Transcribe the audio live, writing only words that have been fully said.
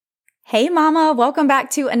Hey mama, welcome back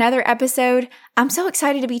to another episode. I'm so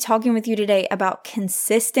excited to be talking with you today about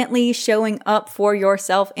consistently showing up for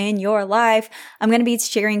yourself in your life. I'm going to be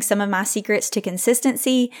sharing some of my secrets to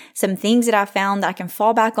consistency, some things that I found that I can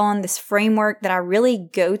fall back on, this framework that I really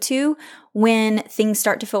go to when things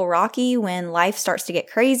start to feel rocky, when life starts to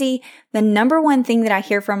get crazy. The number one thing that I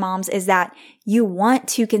hear from moms is that you want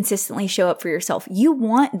to consistently show up for yourself. You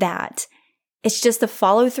want that. It's just the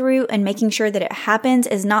follow through and making sure that it happens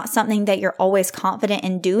is not something that you're always confident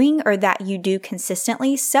in doing or that you do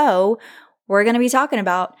consistently. So we're going to be talking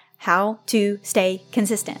about how to stay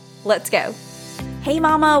consistent. Let's go. Hey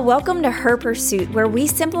mama, welcome to Her Pursuit, where we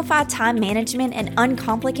simplify time management and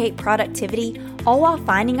uncomplicate productivity, all while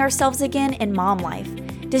finding ourselves again in mom life.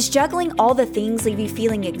 Does juggling all the things leave you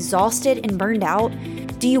feeling exhausted and burned out?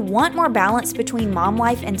 Do you want more balance between mom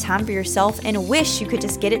life and time for yourself and wish you could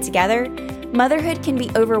just get it together? Motherhood can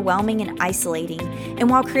be overwhelming and isolating, and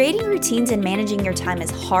while creating routines and managing your time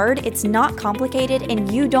is hard, it's not complicated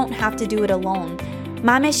and you don't have to do it alone.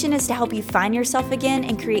 My mission is to help you find yourself again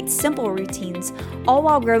and create simple routines, all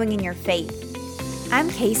while growing in your faith. I'm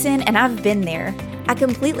Kaysen and I've been there. I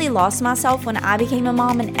completely lost myself when I became a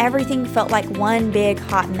mom and everything felt like one big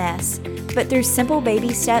hot mess. But through simple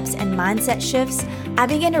baby steps and mindset shifts, I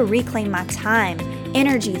began to reclaim my time,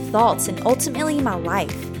 energy, thoughts, and ultimately my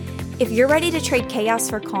life. If you're ready to trade chaos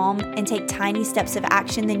for calm and take tiny steps of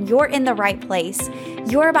action, then you're in the right place.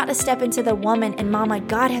 You're about to step into the woman and mama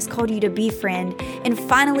God has called you to be, friend, and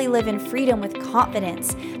finally live in freedom with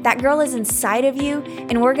confidence. That girl is inside of you,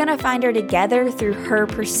 and we're going to find her together through Her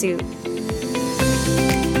Pursuit.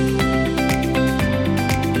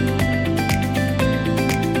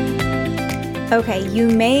 Okay, you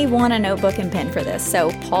may want a notebook and pen for this, so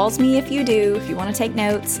pause me if you do, if you want to take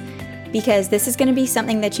notes, because this is going to be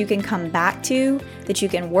something that you can come back to, that you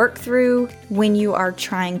can work through when you are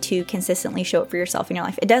trying to consistently show up for yourself in your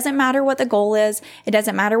life. It doesn't matter what the goal is. It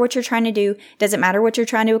doesn't matter what you're trying to do. It doesn't matter what you're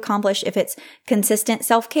trying to accomplish. If it's consistent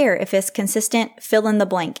self-care, if it's consistent fill in the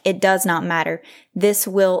blank, it does not matter. This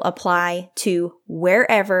will apply to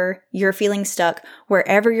wherever you're feeling stuck,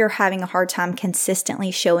 wherever you're having a hard time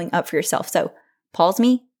consistently showing up for yourself. So pause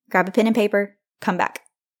me, grab a pen and paper, come back.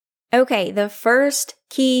 Okay, the first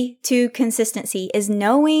key to consistency is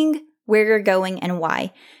knowing where you're going and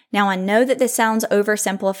why. Now, I know that this sounds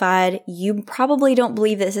oversimplified. You probably don't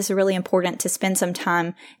believe that this is really important to spend some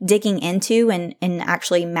time digging into and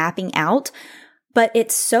actually mapping out, but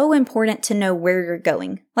it's so important to know where you're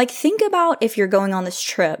going. Like, think about if you're going on this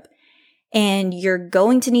trip and you're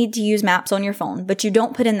going to need to use maps on your phone, but you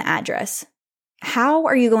don't put in the address. How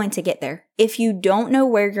are you going to get there if you don't know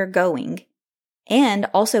where you're going? And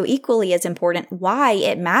also equally as important, why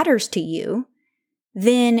it matters to you,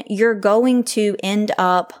 then you're going to end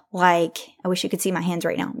up like, I wish you could see my hands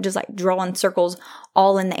right now, just like drawing circles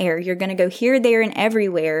all in the air. You're going to go here, there, and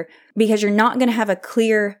everywhere because you're not going to have a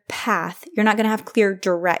clear path. You're not going to have clear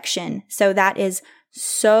direction. So that is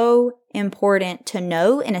so important to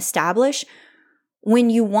know and establish when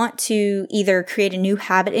you want to either create a new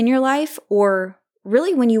habit in your life or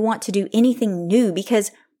really when you want to do anything new,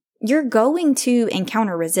 because you're going to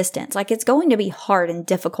encounter resistance. Like, it's going to be hard and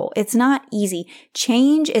difficult. It's not easy.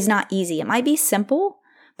 Change is not easy. It might be simple,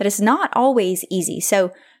 but it's not always easy.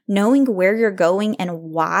 So knowing where you're going and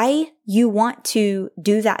why you want to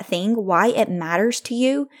do that thing, why it matters to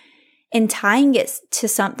you, and tying it to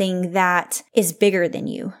something that is bigger than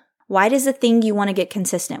you. Why does the thing you want to get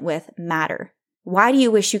consistent with matter? Why do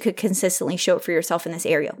you wish you could consistently show up for yourself in this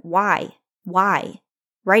area? Why?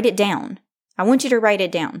 Write it down. I want you to write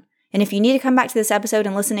it down. And if you need to come back to this episode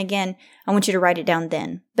and listen again, I want you to write it down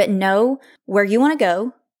then. But know where you want to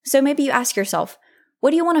go. So maybe you ask yourself,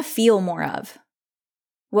 what do you want to feel more of?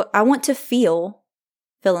 What I want to feel,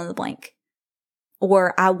 fill in the blank.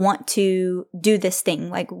 Or I want to do this thing.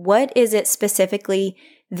 Like, what is it specifically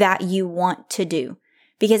that you want to do?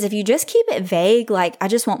 Because if you just keep it vague, like, I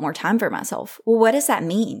just want more time for myself. Well, what does that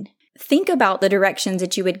mean? Think about the directions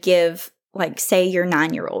that you would give, like, say, your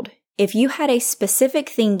 9-year-old. If you had a specific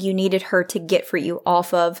thing you needed her to get for you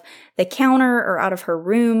off of the counter or out of her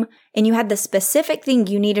room, and you had the specific thing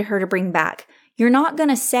you needed her to bring back, you're not going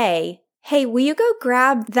to say, hey, will you go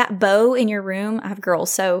grab that bow in your room? I have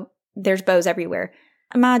girls, so there's bows everywhere.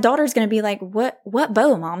 My daughter's going to be like, what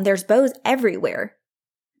bow, Mom? There's bows everywhere.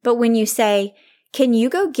 But when you say, can you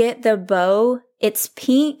go get the bow? It's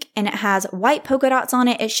pink and it has white polka dots on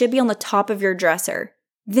it. It should be on the top of your dresser.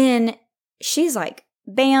 Then she's like,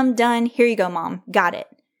 bam, done. Here you go, Mom. Got it.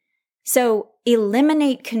 So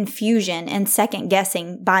eliminate confusion and second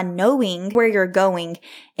guessing by knowing where you're going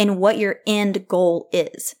and what your end goal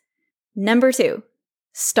is. Number 2,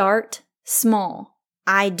 Start small.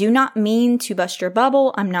 I do not mean to bust your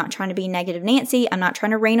bubble. I'm not trying to be negative Nancy. I'm not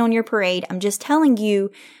trying to rain on your parade. I'm just telling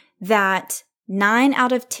you that 9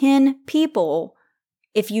 out of 10 people,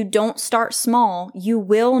 if you don't start small, you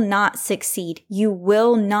will not succeed. You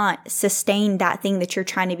will not sustain that thing that you're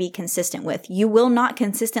trying to be consistent with. You will not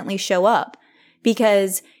consistently show up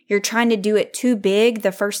because you're trying to do it too big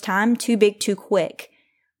the first time, too big, too quick.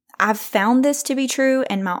 I've found this to be true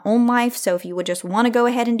in my own life. So if you would just want to go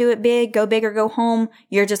ahead and do it big, go big or go home,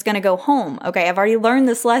 you're just going to go home. Okay. I've already learned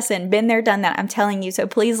this lesson, been there, done that. I'm telling you. So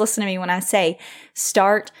please listen to me when I say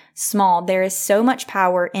start small. There is so much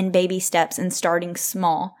power in baby steps and starting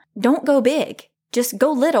small. Don't go big. Just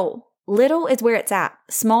go little. Little is where it's at.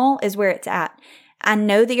 Small is where it's at. I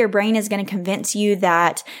know that your brain is going to convince you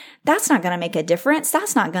that that's not going to make a difference.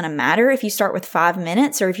 That's not going to matter if you start with 5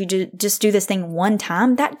 minutes or if you just do this thing one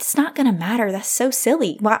time. That's not going to matter. That's so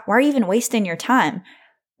silly. Why are you even wasting your time?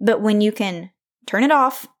 But when you can turn it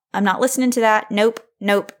off, I'm not listening to that. Nope.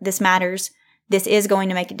 This matters. This is going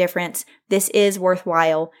to make a difference. This is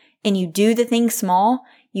worthwhile. And you do the thing small,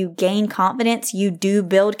 you gain confidence, you do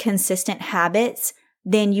build consistent habits,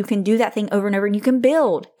 then you can do that thing over and over and you can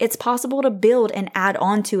build. It's possible to build and add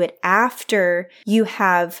on to it after you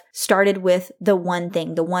have started with the one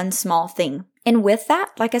thing, the one small thing. And with that,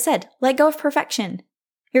 like I said, let go of perfection.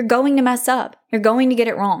 You're going to mess up. You're going to get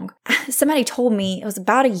it wrong. Somebody told me, it was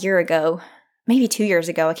about a year ago, maybe 2 years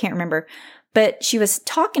ago, I can't remember, but she was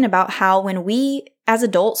talking about how when we, as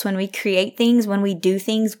adults, when we create things, when we do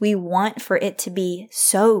things, we want for it to be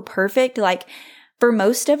so perfect. Like for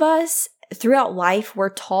most of us, throughout life, we're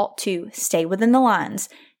taught to stay within the lines.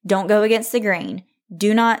 Don't go against the grain.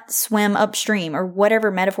 Do not swim upstream or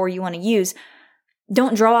whatever metaphor you want to use.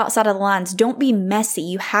 Don't draw outside of the lines. Don't be messy.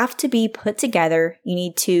 You have to be put together. You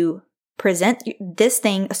need to present this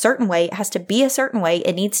thing a certain way. It has to be a certain way.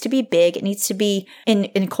 It needs to be big. It needs to be,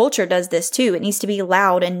 and culture does this too. It needs to be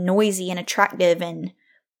loud and noisy and attractive and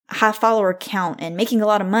high follower count and making a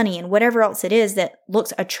lot of money and whatever else it is that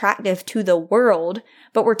looks attractive to the world.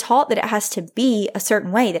 But we're taught that it has to be a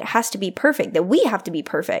certain way, that it has to be perfect, that we have to be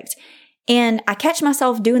perfect. And I catch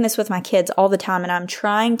myself doing this with my kids all the time, and I'm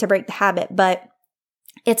trying to break the habit, but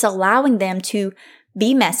it's allowing them to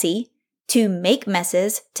be messy, to make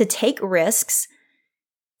messes, to take risks.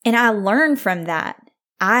 And I learned from that.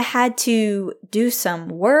 I had to do some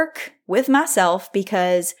work with myself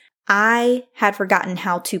because I had forgotten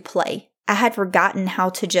how to play. I had forgotten how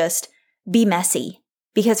to just be messy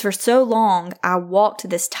because for so long I walked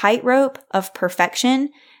this tightrope of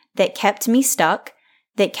perfection that kept me stuck,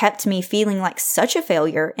 that kept me feeling like such a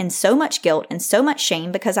failure and so much guilt and so much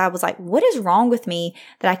shame because I was like, what is wrong with me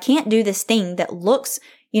that I can't do this thing that looks,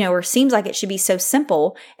 or seems like it should be so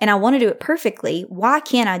simple and I want to do it perfectly. Why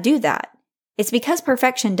can't I do that? It's because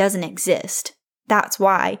perfection doesn't exist. That's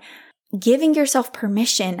why. Giving yourself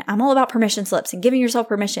permission. I'm all about permission slips and giving yourself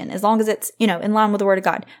permission as long as it's, in line with the word of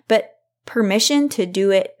God, but permission to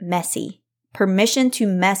do it messy, permission to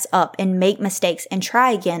mess up and make mistakes and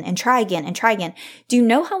try again and try again and try again. Do you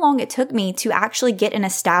know how long it took me to actually get an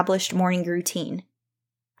established morning routine?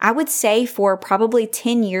 I would say for probably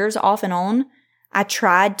 10 years off and on, I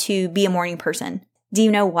tried to be a morning person. Do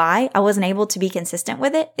you know why I wasn't able to be consistent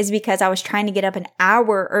with it? Is because I was trying to get up an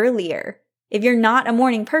hour earlier. If you're not a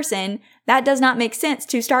morning person, that does not make sense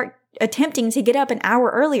to start attempting to get up an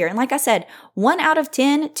hour earlier. And like I said, 1 out of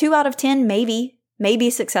 10, 2 out of 10, maybe be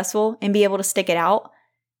successful and be able to stick it out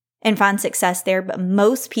and find success there. But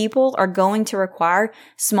most people are going to require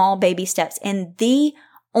small baby steps. And the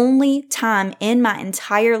only time in my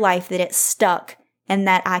entire life that it stuck and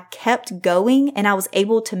that I kept going and I was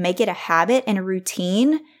able to make it a habit and a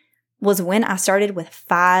routine was when I started with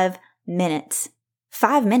 5 minutes.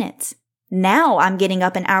 5 minutes. Now I'm getting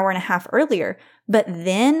up an hour and a half earlier, but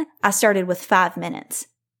then I started with 5 minutes.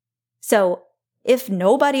 So if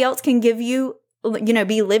nobody else can give you,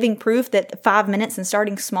 be living proof that 5 minutes and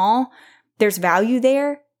starting small, there's value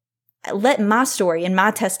there, let my story and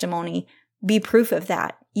my testimony be proof of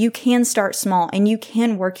that. You can start small and you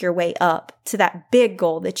can work your way up to that big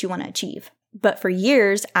goal that you want to achieve. But for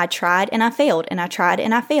years, I tried and I failed and I tried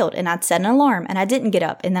and I failed and I'd set an alarm and I didn't get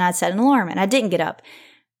up and then I'd set an alarm and I didn't get up.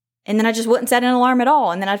 And then I just wouldn't set an alarm at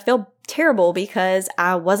all. And then I'd feel terrible because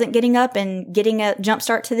I wasn't getting up and getting a jump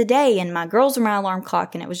start to the day. And my girls were my alarm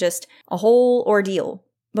clock. And it was just a whole ordeal.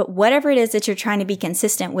 But whatever it is that you're trying to be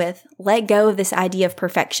consistent with, let go of this idea of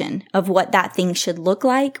perfection, of what that thing should look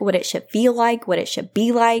like, what it should feel like, what it should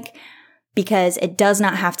be like, because it does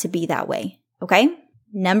not have to be that way. Okay?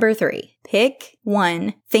 Number 3, pick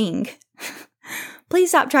one thing. Please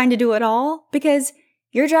stop trying to do it all because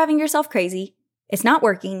you're driving yourself crazy. It's not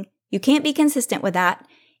working. You can't be consistent with that.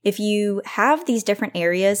 If you have these different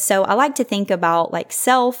areas, so I like to think about like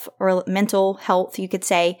self or mental health, you could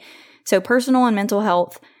say. So personal and mental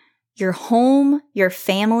health, your home, your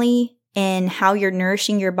family, and how you're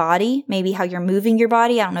nourishing your body, maybe how you're moving your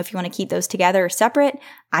body. I don't know if you want to keep those together or separate.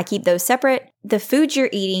 I keep those separate. The foods you're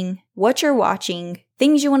eating, what you're watching,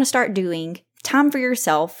 things you want to start doing, time for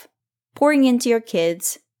yourself, pouring into your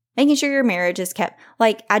kids, making sure your marriage is kept.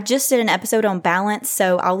 Like I just did an episode on balance,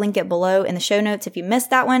 so I'll link it below in the show notes if you missed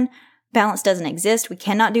that one. Balance doesn't exist. We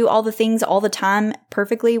cannot do all the things all the time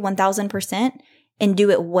perfectly, 1000%, and do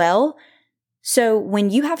it well. So when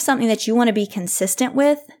you have something that you want to be consistent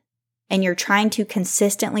with, and you're trying to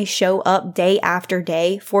consistently show up day after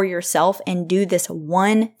day for yourself and do this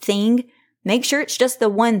one thing, make sure it's just the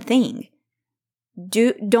one thing.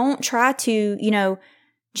 Don't try to,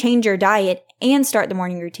 change your diet and start the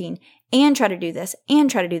morning routine and try to do this and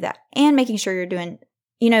try to do that and making sure you're doing,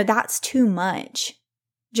 that's too much.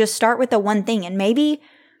 Just start with the one thing. And maybe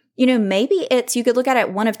you could look at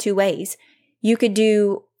it one of two ways. You could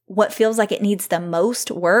do what feels like it needs the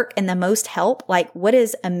most work and the most help. Like what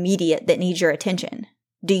is immediate that needs your attention?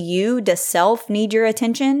 Does self need your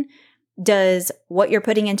attention? Does what you're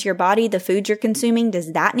putting into your body, the food you're consuming,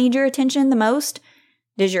 does that need your attention the most?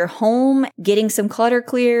 Does your home getting some clutter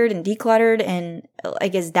cleared and decluttered, and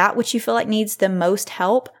is that what you feel like needs the most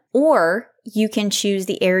help? Or you can choose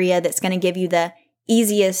the area that's going to give you the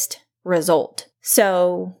easiest result.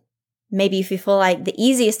 So maybe if you feel like the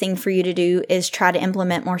easiest thing for you to do is try to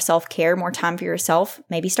implement more self-care, more time for yourself,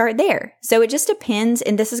 maybe start there. So it just depends,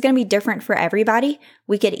 and this is going to be different for everybody.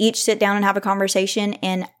 We could each sit down and have a conversation,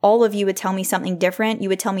 and all of you would tell me something different. You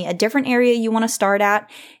would tell me a different area you want to start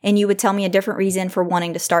at, and you would tell me a different reason for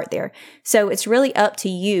wanting to start there. So it's really up to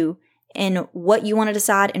you and what you want to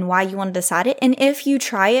decide and why you want to decide it. And if you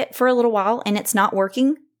try it for a little while and it's not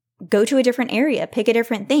working, go to a different area, pick a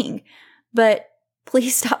different thing. But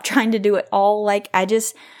please stop trying to do it all.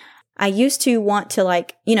 I used to want to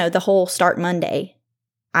the whole start Monday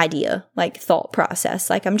idea, thought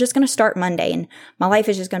process. I'm just going to start Monday and my life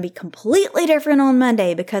is just going to be completely different on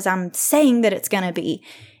Monday because I'm saying that it's going to be.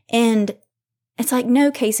 And it's like,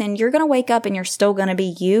 no, Kaysen, you're going to wake up and you're still going to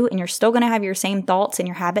be you, and you're still going to have your same thoughts and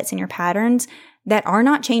your habits and your patterns that are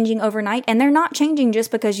not changing overnight. And they're not changing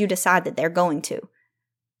just because you decide that they're going to.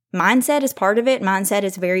 Mindset is part of it. Mindset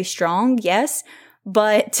is very strong. Yes.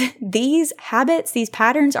 But these habits, these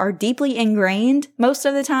patterns are deeply ingrained most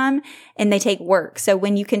of the time, and they take work. So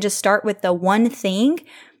when you can just start with the one thing,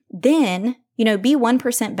 then, be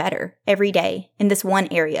 1% better every day in this one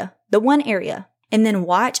area, and then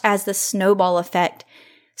watch as the snowball effect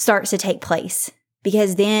starts to take place.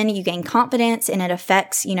 Because then you gain confidence and it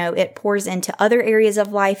affects, it pours into other areas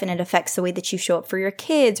of life, and it affects the way that you show up for your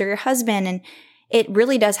kids or your husband. And it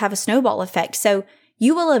really does have a snowball effect. So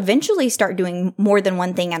you will eventually start doing more than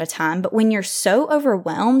one thing at a time. But when you're so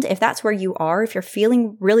overwhelmed, if that's where you are, if you're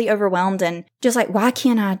feeling really overwhelmed and just why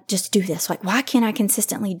can't I just do this? Why can't I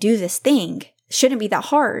consistently do this thing? It shouldn't be that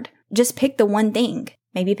hard. Just pick the one thing.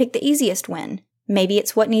 Maybe pick the easiest win. Maybe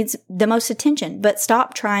it's what needs the most attention, but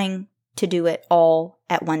stop trying to do it all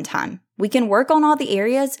at one time. We can work on all the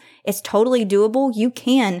areas. It's totally doable. You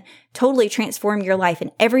can totally transform your life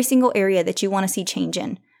in every single area that you want to see change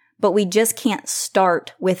in. But we just can't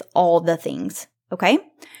start with all the things, okay?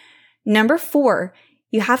 Number 4,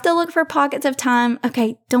 you have to look for pockets of time.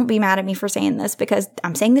 Okay, don't be mad at me for saying this because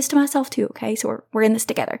I'm saying this to myself too, okay? So we're in this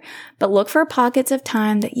together. But look for pockets of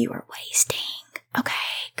time that you are wasting, okay?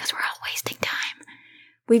 Because we're all wasting time.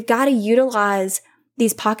 We've got to utilize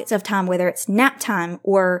these pockets of time, whether it's nap time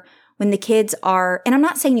or when the kids are, and I'm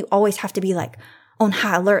not saying you always have to be on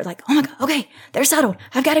high alert, oh my God, okay, they're settled.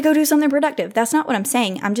 I've got to go do something productive. That's not what I'm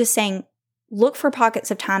saying. I'm just saying, look for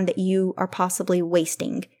pockets of time that you are possibly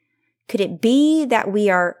wasting. Could it be that we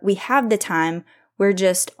have the time, we're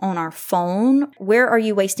just on our phone? Where are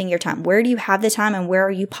you wasting your time? Where do you have the time, and where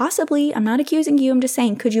are you possibly, I'm not accusing you, I'm just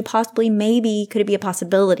saying, could it be a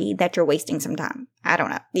possibility that you're wasting some time? I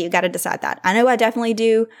don't know. You got to decide that. I know I definitely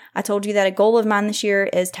do. I told you that a goal of mine this year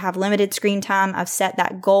is to have limited screen time. I've set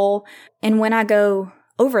that goal. And when I go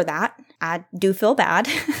over that, I do feel bad,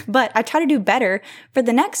 but I try to do better for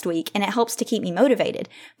the next week, and it helps to keep me motivated.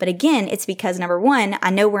 But again, it's because number 1,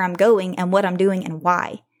 I know where I'm going and what I'm doing and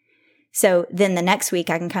why. So then the next week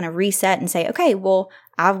I can kind of reset and say, okay, well,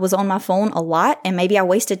 I was on my phone a lot and maybe I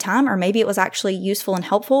wasted time, or maybe it was actually useful and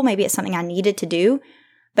helpful. Maybe it's something I needed to do,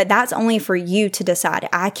 but that's only for you to decide.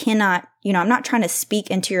 I cannot, I'm not trying to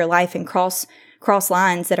speak into your life and cross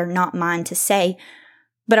lines that are not mine to say,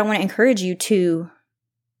 but I want to encourage you to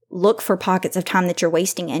look for pockets of time that you're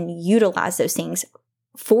wasting and utilize those things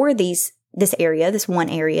for this one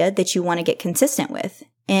area that you want to get consistent with.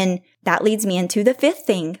 And that leads me into the fifth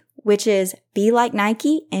thing, which is be like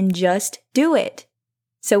Nike and just do it.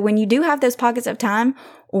 So when you do have those pockets of time,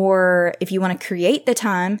 or if you want to create the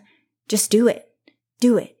time, just do it.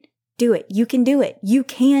 Do it. Do it. You can do it. You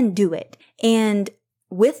can do it. And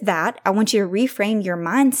with that, I want you to reframe your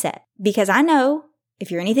mindset, because I know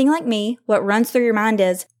if you're anything like me, what runs through your mind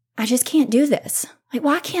is, I just can't do this. Like,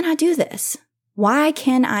 why can't I do this? Why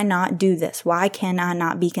can I not do this? Why can I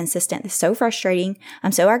not be consistent? It's so frustrating.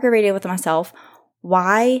 I'm so aggravated with myself.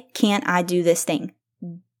 Why can't I do this thing?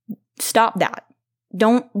 Stop that.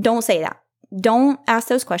 Don't say that. Don't ask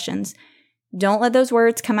those questions. Don't let those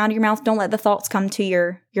words come out of your mouth. Don't let the thoughts come to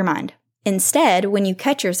your mind. Instead, when you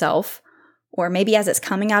catch yourself, or maybe as it's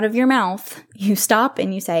coming out of your mouth, you stop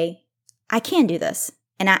and you say, I can do this,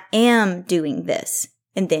 and I am doing this.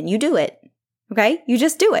 And then you do it. Okay? You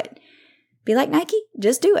just do it. Be like Nike,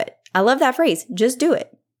 just do it. I love that phrase. Just do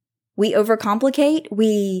it. We overcomplicate.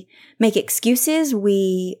 We make excuses.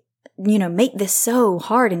 We, make this so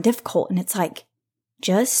hard and difficult. And it's like,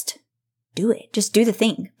 just do it. Just do the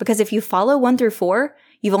thing. Because if you follow 1 through 4,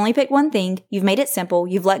 you've only picked one thing. You've made it simple.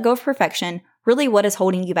 You've let go of perfection. Really, what is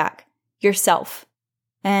holding you back? Yourself.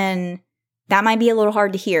 And that might be a little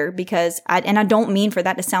hard to hear because I don't mean for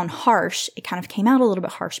that to sound harsh. It kind of came out a little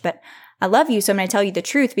bit harsh, but I love you. So I'm going to tell you the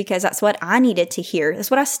truth because that's what I needed to hear.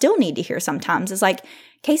 That's what I still need to hear sometimes. It's like,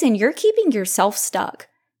 Kaysen, you're keeping yourself stuck,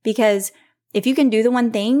 because if you can do the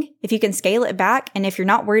one thing, if you can scale it back, and if you're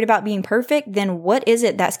not worried about being perfect, then what is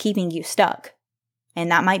it that's keeping you stuck?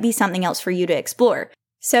 And that might be something else for you to explore.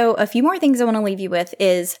 So a few more things I want to leave you with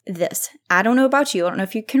is this. I don't know about you. I don't know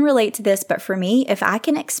if you can relate to this, but for me, if I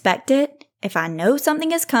can expect it, if I know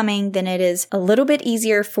something is coming, then it is a little bit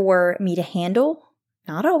easier for me to handle.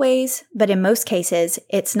 Not always, but in most cases,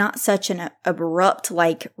 it's not such an abrupt,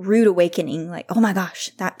 rude awakening. Like, oh my gosh,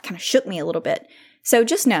 that kind of shook me a little bit. So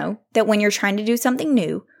just know that when you're trying to do something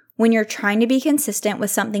new, when you're trying to be consistent with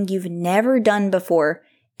something you've never done before,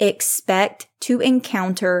 expect to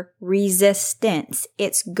encounter resistance.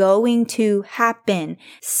 It's going to happen.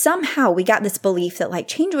 Somehow we got this belief that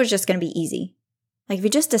change was just going to be easy. If you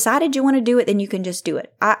just decided you want to do it, then you can just do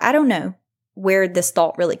it. I don't know where this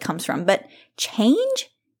thought really comes from, but change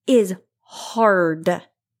is hard.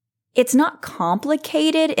 It's not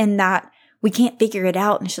complicated in that we can't figure it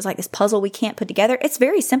out and it's just like this puzzle we can't put together. It's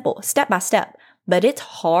very simple, step by step, but it's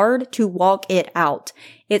hard to walk it out.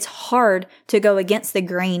 It's hard to go against the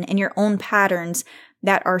grain in your own patterns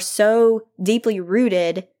that are so deeply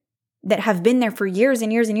rooted, that have been there for years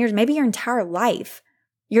and years and years, maybe your entire life.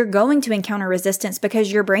 You're going to encounter resistance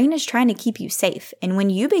because your brain is trying to keep you safe. And when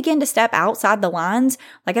you begin to step outside the lines,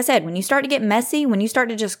 like I said, when you start to get messy, when you start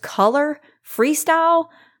to just color, freestyle,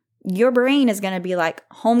 your brain is going to be like,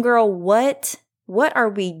 homegirl, what are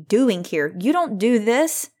we doing here? You don't do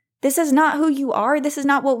this. This is not who you are. This is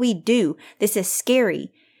not what we do. This is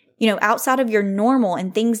scary. Outside of your normal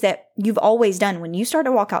and things that you've always done, when you start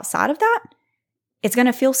to walk outside of that, it's going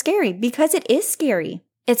to feel scary because it is scary.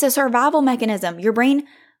 It's a survival mechanism. Your brain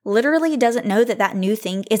literally doesn't know that new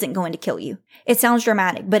thing isn't going to kill you. It sounds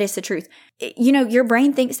dramatic, but it's the truth. Your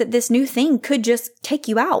brain thinks that this new thing could just take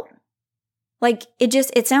you out.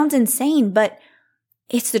 It sounds insane, but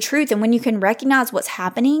it's the truth. And when you can recognize what's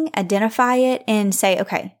happening, identify it, and say,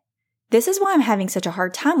 okay, this is why I'm having such a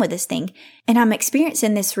hard time with this thing. And I'm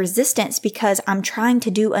experiencing this resistance because I'm trying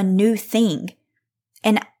to do a new thing.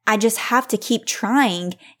 And I just have to keep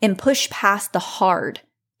trying and push past the hard.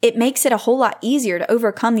 It makes it a whole lot easier to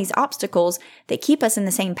overcome these obstacles that keep us in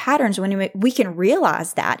the same patterns when we can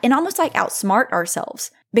realize that and almost outsmart ourselves,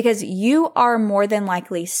 because you are more than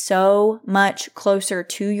likely so much closer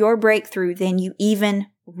to your breakthrough than you even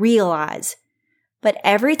realize. But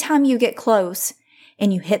every time you get close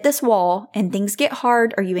and you hit this wall and things get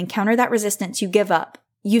hard or you encounter that resistance, you give up.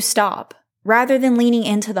 You stop. Rather than leaning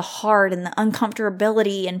into the hard and the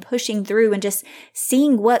uncomfortability and pushing through and just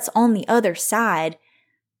seeing what's on the other side,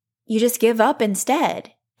 you just give up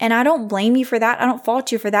instead. And I don't blame you for that. I don't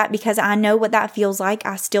fault you for that because I know what that feels like.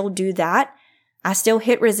 I still do that. I still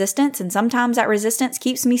hit resistance, and sometimes that resistance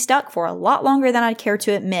keeps me stuck for a lot longer than I'd care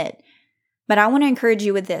to admit. But I want to encourage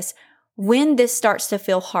you with this. When this starts to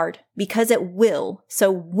feel hard, because it will. So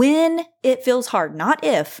when it feels hard, not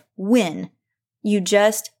if, when, you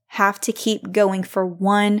just have to keep going for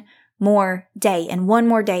one more day and one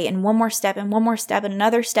more day and one more step and one more step and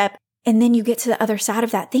another step. And then you get to the other side of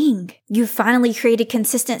that thing. You finally created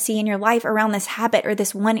consistency in your life around this habit or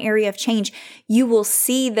this one area of change. You will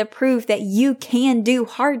see the proof that you can do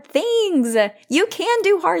hard things. You can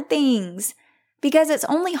do hard things because it's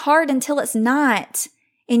only hard until it's not.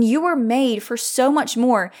 And you were made for so much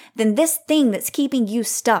more than this thing that's keeping you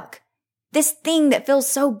stuck. This thing that feels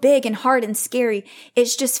so big and hard and scary,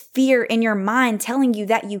 it's just fear in your mind telling you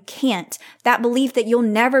that you can't. That belief that you'll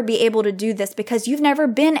never be able to do this because you've never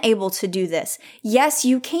been able to do this. Yes,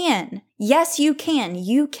 you can. Yes, you can.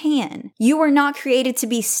 You can. You were not created to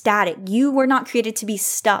be static. You were not created to be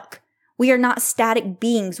stuck. We are not static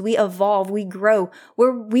beings. We evolve. We grow.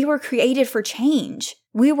 We were created for change.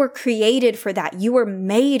 We were created for that. You were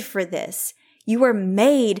made for this. You were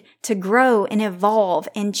made to grow and evolve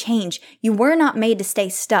and change. You were not made to stay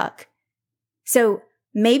stuck. So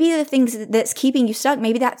maybe the things that's keeping you stuck,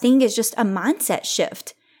 maybe that thing is just a mindset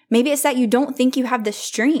shift. Maybe it's that you don't think you have the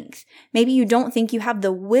strength. Maybe you don't think you have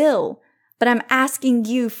the will. But I'm asking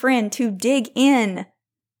you, friend, to dig in.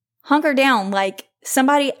 Hunker down like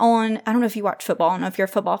somebody on, I don't know if you watch football, I don't know if you're a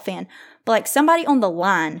football fan, but like somebody on the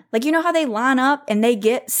line, like you know how they line up and they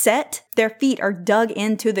get set? Their feet are dug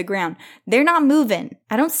into the ground. They're not moving.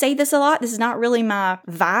 I don't say this a lot. This is not really my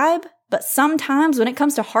vibe, but sometimes when it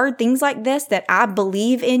comes to hard things like this that I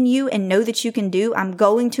believe in you and know that you can do, I'm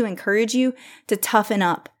going to encourage you to toughen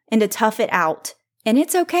up and to tough it out. And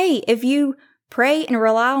it's okay if you pray and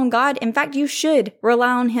rely on God. In fact, you should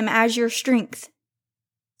rely on Him as your strength.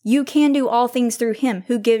 You can do all things through Him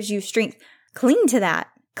who gives you strength. Cling to that.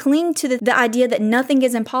 Cling to the idea that nothing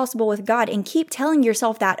is impossible with God and keep telling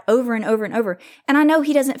yourself that over and over and over. And I know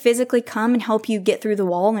He doesn't physically come and help you get through the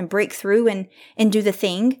wall and break through and do the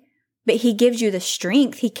thing, but He gives you the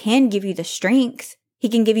strength. He can give you the strength. He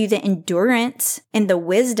can give you the endurance and the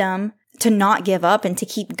wisdom to not give up and to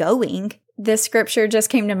keep going. This scripture just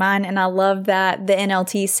came to mind, and I love that the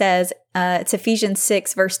NLT says, it's Ephesians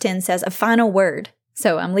 6 verse 10 says, a final word.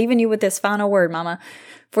 So I'm leaving you with this final word, mama,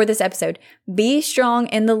 for this episode. Be strong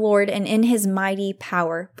in the Lord and in His mighty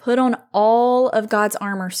power. Put on all of God's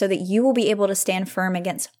armor so that you will be able to stand firm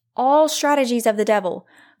against all strategies of the devil.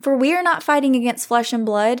 For we are not fighting against flesh and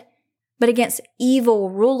blood, but against evil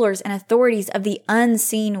rulers and authorities of the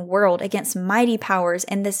unseen world, against mighty powers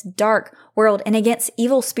in this dark world, and against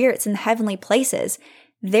evil spirits in the heavenly places.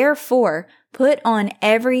 Therefore, put on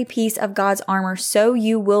every piece of God's armor so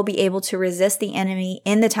you will be able to resist the enemy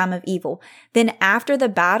in the time of evil. Then after the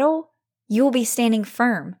battle, you will be standing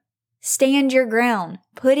firm. Stand your ground,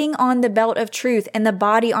 putting on the belt of truth and the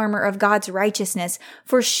body armor of God's righteousness.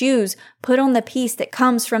 For shoes, put on the peace that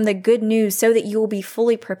comes from the good news so that you will be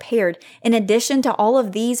fully prepared. In addition to all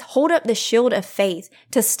of these, hold up the shield of faith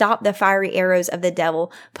to stop the fiery arrows of the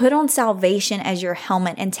devil. Put on salvation as your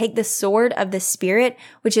helmet and take the sword of the Spirit,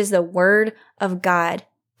 which is the word of God.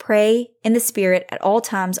 Pray in the Spirit at all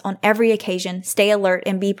times on every occasion. Stay alert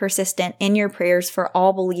and be persistent in your prayers for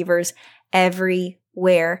all believers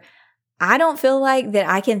everywhere. I don't feel like that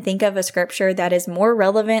I can think of a scripture that is more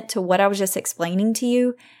relevant to what I was just explaining to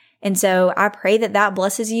you. And so I pray that that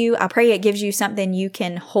blesses you. I pray it gives you something you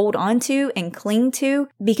can hold on to and cling to,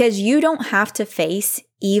 because you don't have to face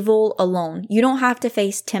evil alone. You don't have to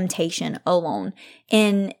face temptation alone.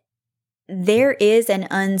 And there is an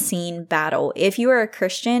unseen battle. If you are a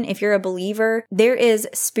Christian, if you're a believer, there is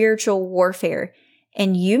spiritual warfare.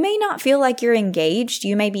 And you may not feel like you're engaged.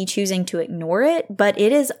 You may be choosing to ignore it, but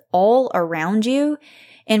it is all around you.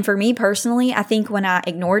 And for me personally, I think when I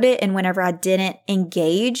ignored it and whenever I didn't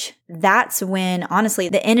engage, that's when, honestly,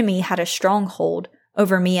 the enemy had a stronghold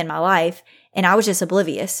over me in my life. And I was just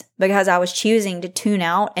oblivious because I was choosing to tune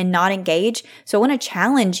out and not engage. So I want to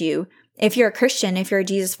challenge you, if you're a Christian, if you're a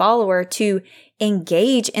Jesus follower, to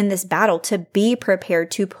engage in this battle, to be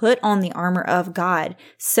prepared, to put on the armor of God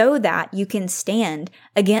so that you can stand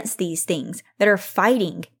against these things that are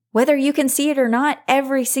fighting. Whether you can see it or not,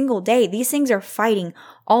 every single day, these things are fighting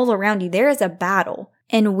all around you. There is a battle.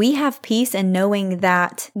 And we have peace in knowing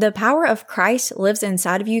that the power of Christ lives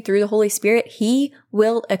inside of you through the Holy Spirit. He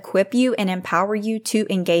will equip you and empower you to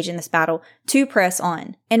engage in this battle, to press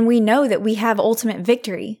on. And we know that we have ultimate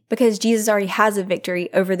victory because Jesus already has a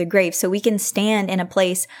victory over the grave. So we can stand in a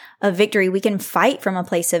place of victory. We can fight from a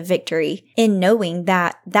place of victory in knowing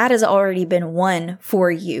that that has already been won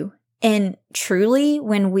for you. And truly,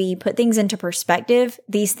 when we put things into perspective,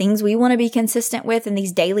 these things we want to be consistent with in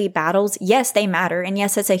these daily battles, yes, they matter. And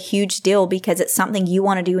yes, it's a huge deal because it's something you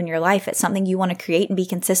want to do in your life. It's something you want to create and be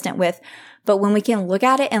consistent with. But when we can look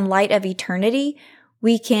at it in light of eternity,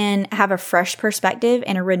 we can have a fresh perspective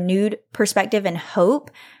and a renewed perspective and hope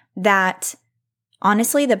that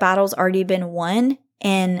honestly, the battle's already been won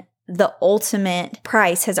and the ultimate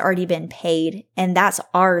price has already been paid, and that's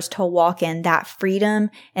ours to walk in that freedom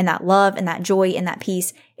and that love and that joy and that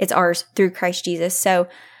peace. It's ours through Christ Jesus. So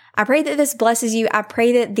I pray that this blesses you. I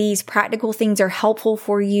pray that these practical things are helpful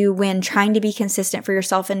for you when trying to be consistent for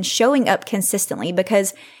yourself and showing up consistently,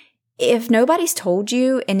 because if nobody's told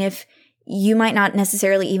you, and if you might not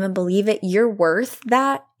necessarily even believe it, you're worth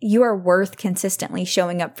that. You are worth consistently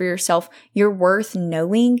showing up for yourself. You're worth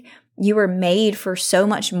knowing you were made for so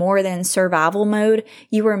much more than survival mode.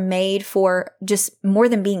 You were made for just more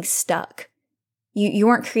than being stuck. You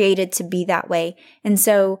weren't created to be that way. And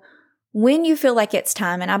so when you feel like it's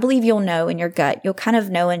time, and I believe you'll know in your gut, you'll kind of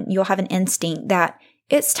know, and you'll have an instinct that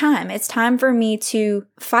it's time for me to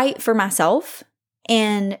fight for myself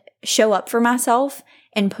and show up for myself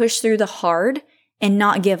and push through the hard and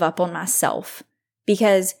not give up on myself,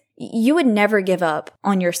 because you would never give up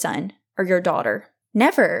on your son or your daughter.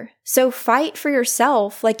 Never. So fight for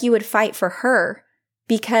yourself like you would fight for her,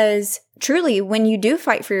 because truly, when you do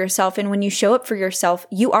fight for yourself and when you show up for yourself,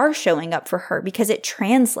 you are showing up for her, because it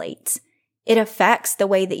translates. It affects the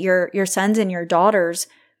way that your sons and your daughters,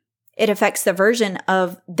 it affects the version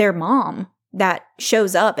of their mom that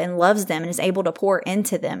shows up and loves them and is able to pour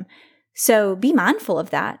into them. So be mindful of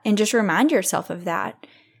that and just remind yourself of that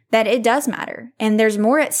it does matter. And there's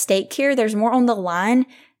more at stake here. There's more on the line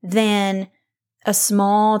than a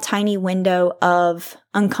small, tiny window of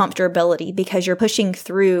uncomfortability, because you're pushing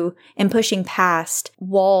through and pushing past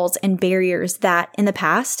walls and barriers that in the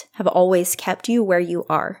past have always kept you where you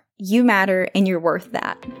are. You matter and you're worth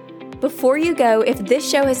that. Before you go, if this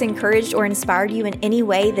show has encouraged or inspired you in any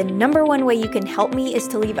way, the number one way you can help me is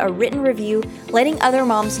to leave a written review letting other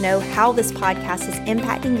moms know how this podcast is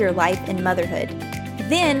impacting your life and motherhood.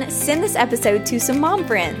 Then send this episode to some mom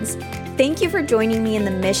friends. Thank you for joining me in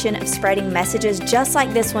the mission of spreading messages just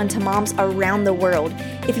like this one to moms around the world.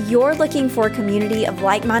 If you're looking for a community of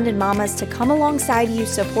like-minded mamas to come alongside you,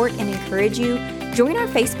 support, and encourage you, join our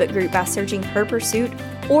Facebook group by searching Her Pursuit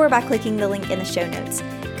or by clicking the link in the show notes.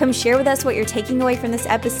 Come share with us what you're taking away from this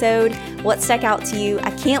episode, what stuck out to you.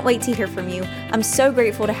 I can't wait to hear from you. I'm so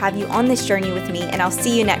grateful to have you on this journey with me, and I'll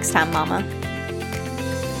see you next time, Mama.